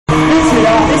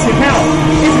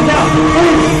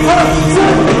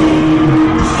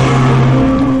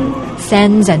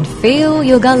Sense and feel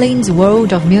Yoga Lin's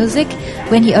world of music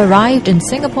when he arrived in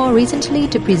Singapore recently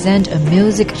to present a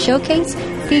music showcase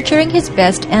featuring his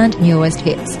best and newest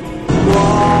hits.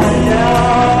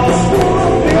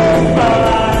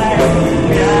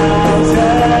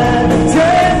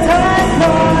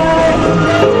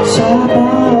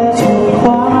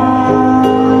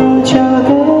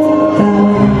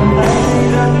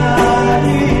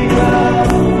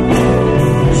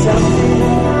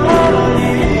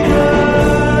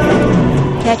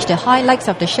 Catch the highlights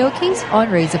of the showcase on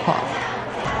Razor Pop.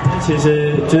 其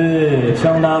实就是希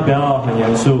望大家不要很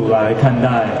严肃来看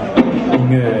待音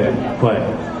乐会，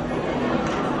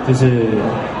就是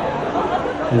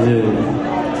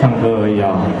唱歌而已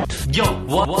啊。Yo,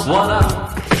 what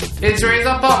up? It's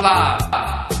Razor Pop lah.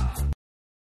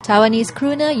 Taiwanese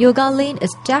crooner Yoga Lin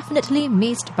is definitely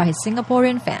missed by his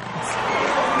Singaporean fans.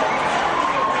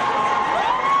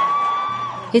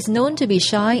 He's known to be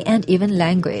shy and even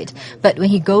languid, but when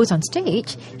he goes on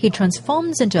stage, he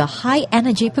transforms into a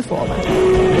high-energy performer.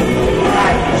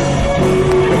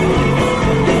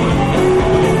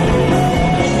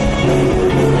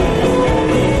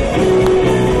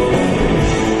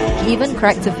 He even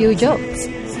cracks a few jokes.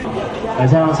 好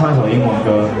像要唱一首英文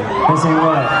歌，但是因为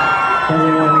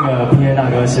那个 PA 大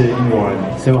哥是英国人，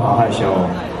所以我好害羞哦。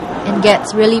 And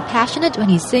gets really passionate when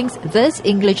he sings this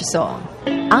English song.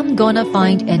 I'm gonna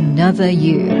find another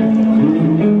you.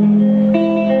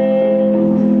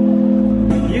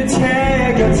 You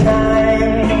take your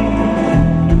time.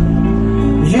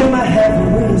 You might have a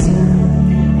reason.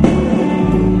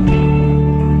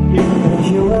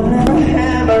 You will never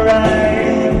have a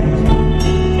right.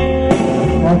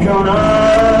 I'm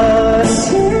gonna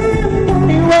send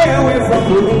anywhere away from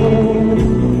you.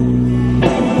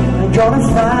 I'm gonna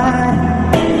find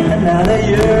another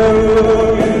you.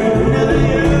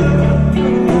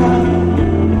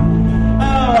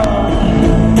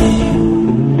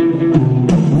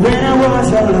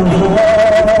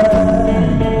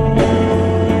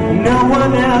 No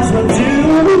one else will do.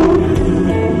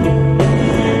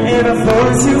 If I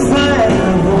force you find a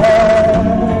one,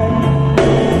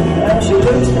 and she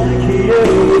looks like you.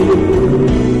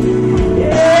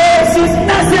 Yeah, she's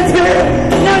nothing to you,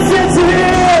 nothing to you.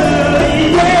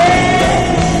 Yeah.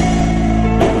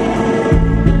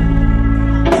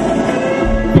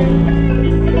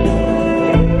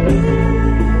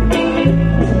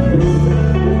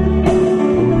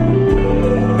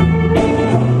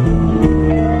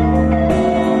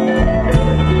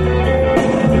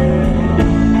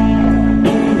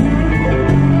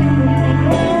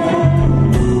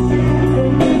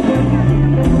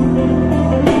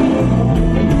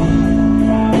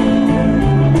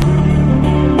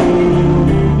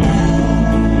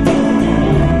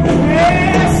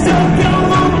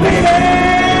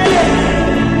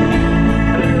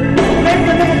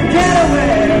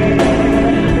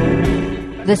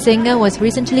 The singer was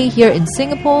recently here in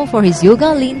Singapore for his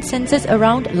Yoga Lin Senses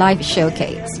Around live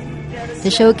showcase. The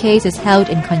showcase is held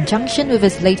in conjunction with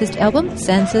his latest album,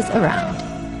 Senses Around.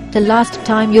 The last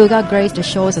time Yoga graced the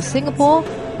shores of Singapore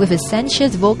with his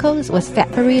sensuous vocals was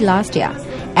February last year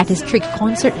at his street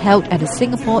concert held at the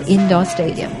Singapore Indoor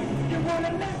Stadium.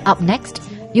 Up next,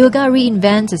 Yoga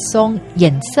reinvents his song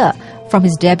颜色 from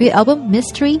his debut album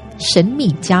Mystery 神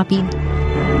秘嘉宾.